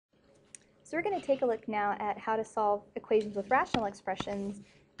So we're going to take a look now at how to solve equations with rational expressions,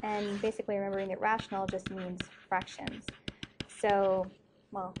 and basically remembering that rational just means fractions. So,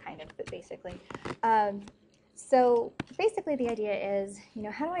 well, kind of, but basically. So basically the idea is,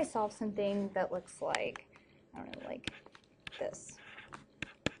 how do I solve something that looks like, I don't know, like this?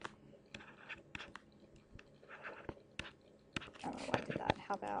 I don't know why I did that.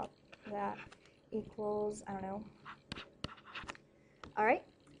 How about that equals, I don't know. All right.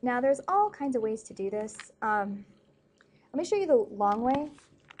 Now there's all kinds of ways to do this. Let me show you the long way,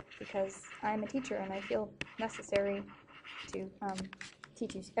 because I'm a teacher and I feel necessary to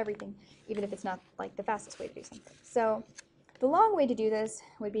teach you everything, even if it's not like the fastest way to do something. So the long way to do this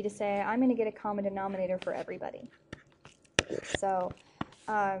would be to say I'm going to get a common denominator for everybody. So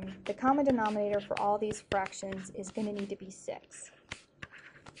the common denominator for all these fractions is going to need to be 6.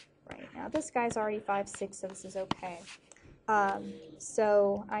 Right, now this guy's already 5, 6, so this is okay.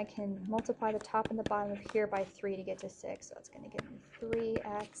 So I can multiply the top and the bottom of here by 3 to get to 6. So that's going to give me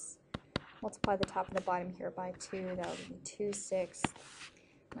 3x. Multiply the top and the bottom here by 2. That'll give me 2 6.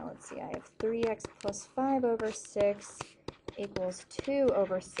 Now let's see, I have 3x plus 5 over 6 equals 2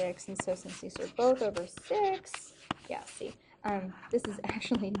 over 6. And so since these are both over 6, yeah, see, this is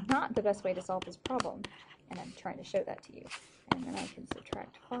actually not the best way to solve this problem. And I'm trying to show that to you. And then I can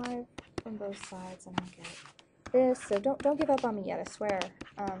subtract 5 from both sides and I'll get this. So don't give up on me yet, I swear.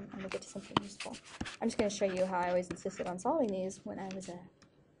 I'm going to get to something useful. I'm just going to show you how I always insisted on solving these when I was a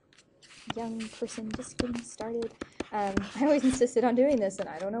young person just getting started. I always insisted on doing this, and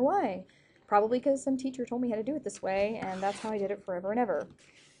I don't know why. Probably because some teacher told me how to do it this way, and that's how I did it forever and ever.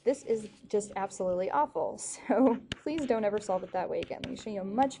 This is just absolutely awful, so please don't ever solve it that way again. Let me show you a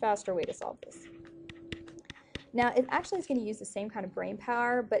much faster way to solve this. Now, it actually is going to use the same kind of brain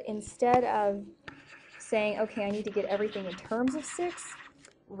power, but instead of saying, okay, I need to get everything in terms of 6,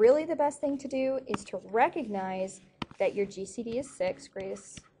 really the best thing to do is to recognize that your GCD is 6,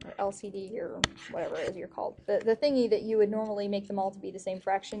 greatest, or LCD, or whatever it is you're called, the thingy that you would normally make them all to be the same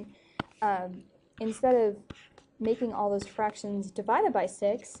fraction. Instead of making all those fractions divided by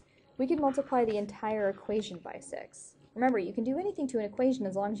 6, we could multiply the entire equation by 6. Remember, you can do anything to an equation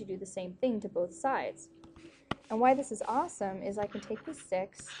as long as you do the same thing to both sides. And why this is awesome is I can take this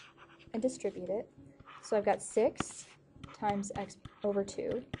 6 and distribute it. So I've got 6 times x over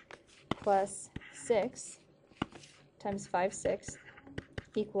 2 plus 6 times 5/6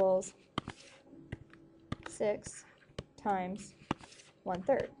 equals 6 times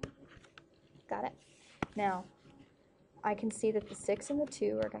 1/3. Got it? Now, I can see that the 6 and the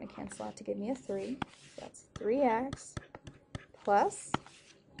 2 are going to cancel out to give me a 3. So that's 3x plus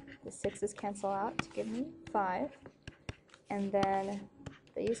the 6's cancel out to give me 5. And then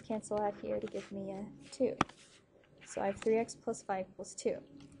these cancel out here to give me a 2. So I have 3x plus 5 equals 2.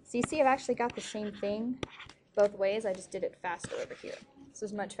 So you see I've actually got the same thing both ways. I just did it faster over here. This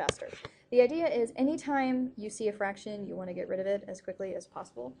is much faster. The idea is anytime you see a fraction, you want to get rid of it as quickly as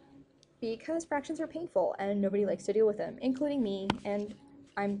possible, because fractions are painful and nobody likes to deal with them, including me, and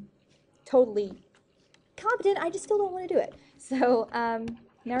I'm totally competent, I just still don't want to do it. So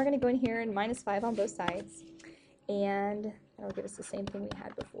now we're going to go in here and minus 5 on both sides, and that'll give us the same thing we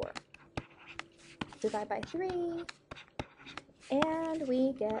had before. Divide by 3, and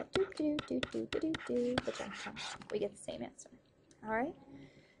we get we get the same answer. All right?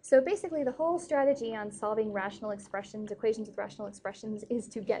 So basically the whole strategy on solving rational expressions, equations with rational expressions, is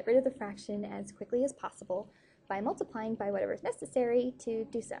to get rid of the fraction as quickly as possible by multiplying by whatever is necessary to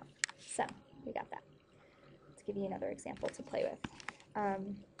do so. So we got that. Let's give you another example to play with.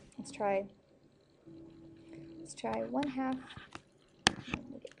 Let's try 1/2.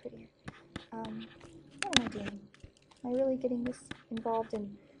 Let me get prettier. What am I doing? Am I really getting this involved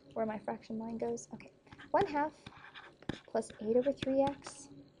in where my fraction line goes? Okay. 1/2 plus 8 over 3x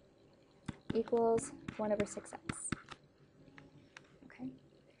equals 1 over 6x. Okay.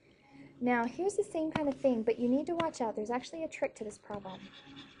 Now, here's the same kind of thing, but you need to watch out. There's actually a trick to this problem.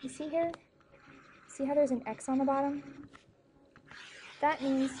 You see here? See how there's an x on the bottom? That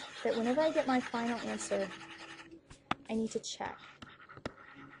means that whenever I get my final answer, I need to check.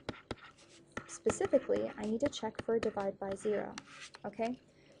 Specifically, I need to check for a divide by 0. Okay?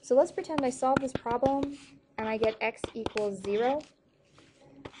 So let's pretend I solve this problem and I get x equals 0.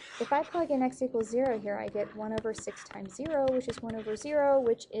 If I plug in x equals 0 here, I get 1 over 6 times 0, which is 1 over 0,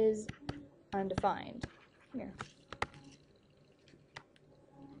 which is undefined. Here.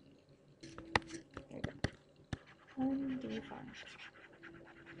 There you go. Undefined.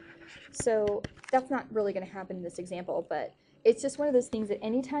 So that's not really going to happen in this example, but it's just one of those things that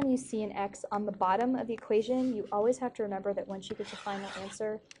anytime you see an x on the bottom of the equation, you always have to remember that once you get the final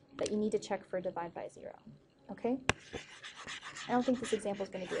answer, that you need to check for divide by 0. Okay? I don't think this example is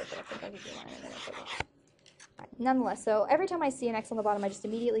going to do it, but I think I'll give you one in a minute. Right. Nonetheless, so every time I see an X on the bottom, I just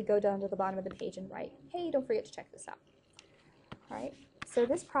immediately go down to the bottom of the page and write, hey, don't forget to check this out. All right, so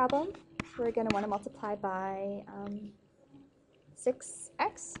this problem, we're going to want to multiply by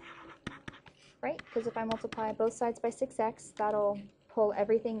 6x, right? Because if I multiply both sides by 6x, that'll pull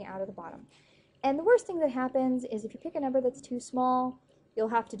everything out of the bottom. And the worst thing that happens is if you pick a number that's too small, you'll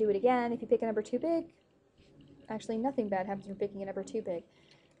have to do it again. If you pick a number too big, actually nothing bad happens when picking a number too big.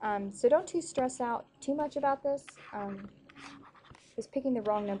 So don't stress out too much about this, because picking the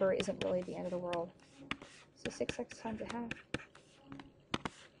wrong number isn't really the end of the world. So 6x times a half.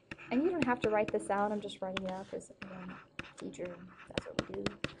 And you don't have to write this out, I'm just writing it out because teacher, that's what we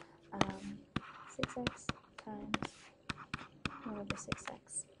do. 6x times 1 over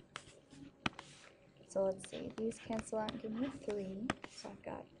 6x. So let's see, these cancel out and give me 3. So I've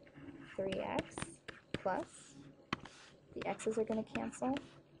got 3x plus, the x's are going to cancel.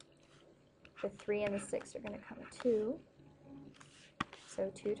 The 3 and the 6 are going to come to 2.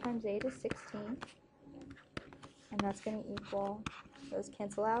 So 2 times 8 is 16. And that's going to equal, those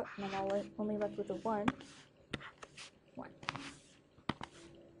cancel out, and I'm only left with a 1. 1.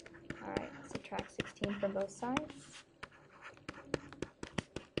 Alright, subtract 16 from both sides.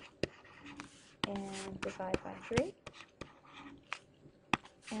 And divide by 3.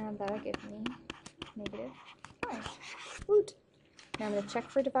 And that'll give me negative 5. Woot! Now I'm going to check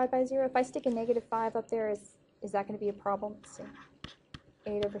for divide by 0. If I stick a negative 5 up there, is that going to be a problem? Let's see.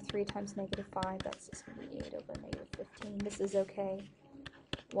 8 over 3 times negative 5, that's just going to be 8 over negative 15. This is okay.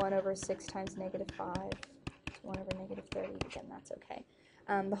 1 over 6 times negative 5, 1 over negative 30, again, that's okay.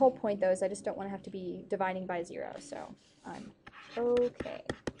 The whole point, though, is I just don't want to have to be dividing by 0, so I'm okay.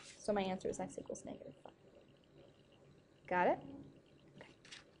 So my answer is x equals negative 5. Got it? Okay.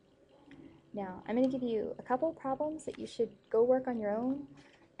 Now, I'm going to give you a couple problems that you should go work on your own,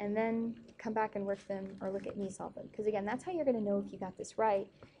 and then come back and work them or look at me solve them. Because again, that's how you're going to know if you got this right,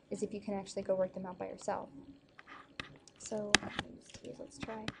 is if you can actually go work them out by yourself. So let's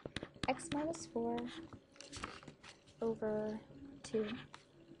try x minus 4 over 2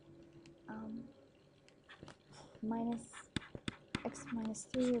 minus x minus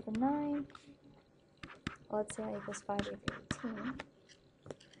 3 over 9. Well, let's say I equals 5 over 18.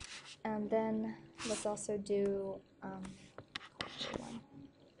 And then let's also do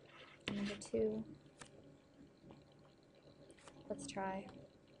number 2. Let's try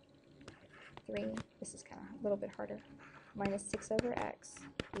 3. This is kind of a little bit harder. Minus 6 over x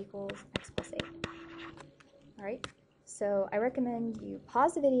equals x plus 8. Alright, so I recommend you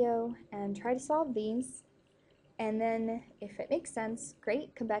pause the video and try to solve these. And then if it makes sense,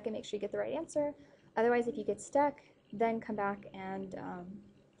 great, come back and make sure you get the right answer. Otherwise, if you get stuck, then come back and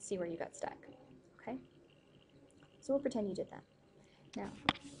see where you got stuck. Okay? So we'll pretend you did that. Now,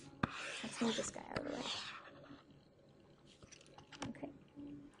 let's move this guy out of the way. Okay.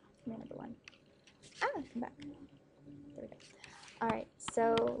 Come here, number 1. Come back. There we go. Alright,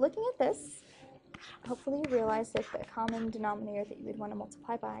 so looking at this, hopefully you realize that the common denominator that you would want to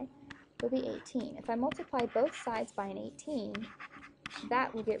multiply by will be 18. If I multiply both sides by an 18,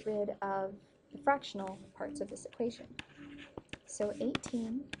 that will get rid of the fractional parts of this equation. So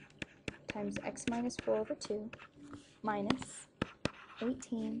 18 times x minus 4 over 2 minus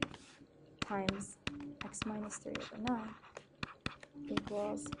 18 times x minus 3 over 9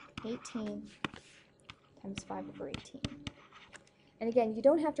 equals 18 times 5 over 18. And again, you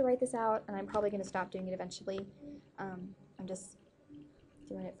don't have to write this out, and I'm probably going to stop doing it eventually. I'm just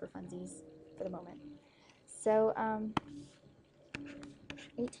doing it for funsies for the moment. So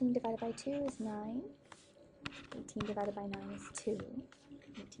 18 divided by 2 is 9. 18 divided by 9 is 2.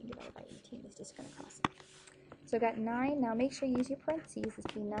 18 divided by 18 is just going to cross it. So I've got 9. Now make sure you use your parentheses. This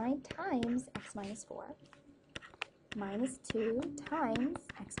will be 9 times x minus 4 minus 2 times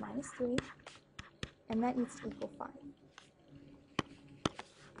x minus 3, and that needs to equal 5.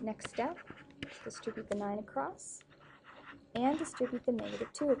 Next step, distribute the 9 across and distribute the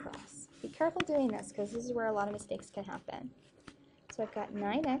negative 2 across. Be careful doing this because this is where a lot of mistakes can happen. So I've got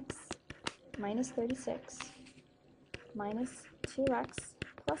 9x minus 36 minus 2x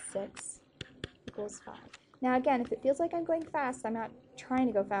plus 6 equals 5. Now again, if it feels like I'm going fast, I'm not trying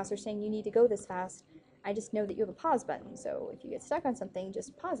to go fast or saying you need to go this fast. I just know that you have a pause button, so if you get stuck on something,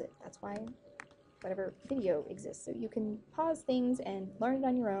 just pause it. That's why whatever video exists. So you can pause things and learn it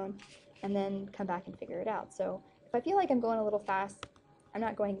on your own and then come back and figure it out. So if I feel like I'm going a little fast, I'm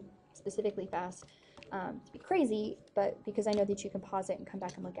not going specifically fast to be crazy, but because I know that you can pause it and come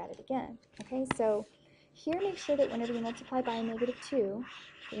back and look at it again. Okay, so Here, make sure that whenever you multiply by a -2,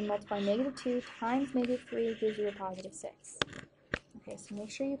 you multiply -2 times -3 gives you a +6. Okay, so make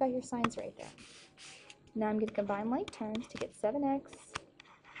sure you got your signs right there. Now I'm going to combine like terms to get 7x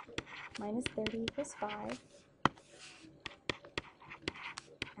minus 30 equals 5.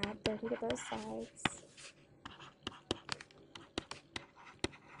 Add 30 to both sides.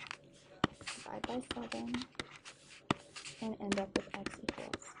 Divide by 7. And end up with x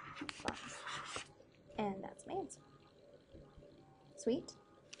equals 5. And that's my answer. Sweet?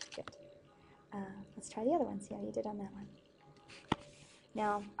 Good. Let's try the other one, see how you did on that one.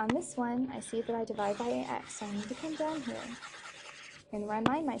 Now, on this one, I see that I divide by x, so I need to come down here and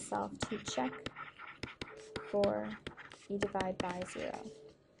remind myself to check for you divide by 0.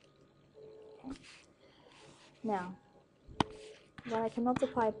 Okay. Now, what I can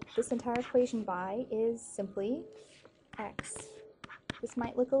multiply this entire equation by is simply x. This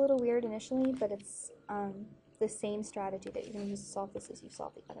might look a little weird initially, but it's the same strategy that you're going to use to solve this as you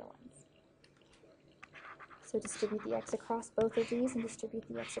solve the other ones. So distribute the x across both of these and distribute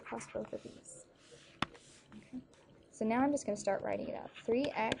the x across both of these. Okay. So now I'm just going to start writing it out.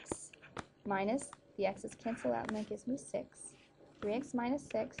 3x minus, the x's cancel out and that gives me 6. 3x minus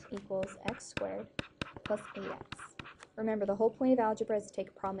 6 equals x squared plus 8x. Remember, the whole point of algebra is to take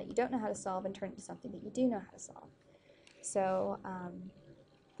a problem that you don't know how to solve and turn it into something that you do know how to solve. So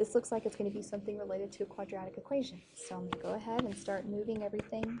this looks like it's going to be something related to a quadratic equation. So I'm going to go ahead and start moving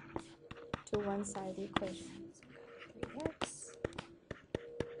everything to one side of the equation. So 3x,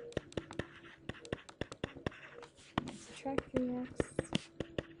 and subtract 3x,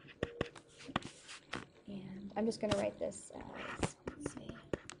 and I'm just going to write this as, let's see,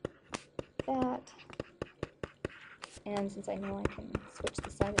 that, and since I know I can switch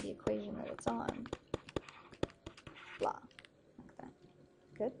the side of the equation that it's on, blah, like that.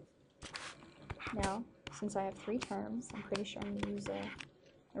 Good. Now, since I have 3 terms, I'm pretty sure I'm going to use a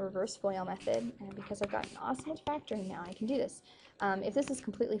reverse FOIL method, and because I've gotten awesome at factoring now, I can do this. If this is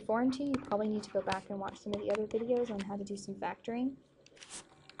completely foreign to you, you probably need to go back and watch some of the other videos on how to do some factoring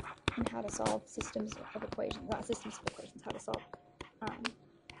and how to solve systems of equations, not systems of equations, how to solve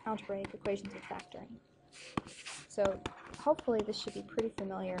algebraic equations with factoring. So hopefully this should be pretty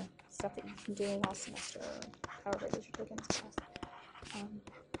familiar stuff that you've been doing all semester, or however it is you're taking this class.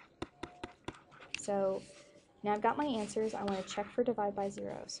 So now I've got my answers. I want to check for divide by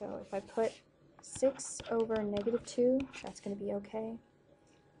 0. So if I put 6 over -2, that's going to be okay.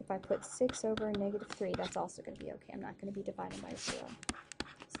 If I put 6 over -3, that's also going to be okay. I'm not going to be dividing by 0.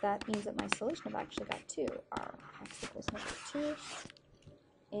 So that means that my solution I've actually got 2 are x equals -2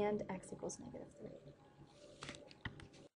 and x equals -3.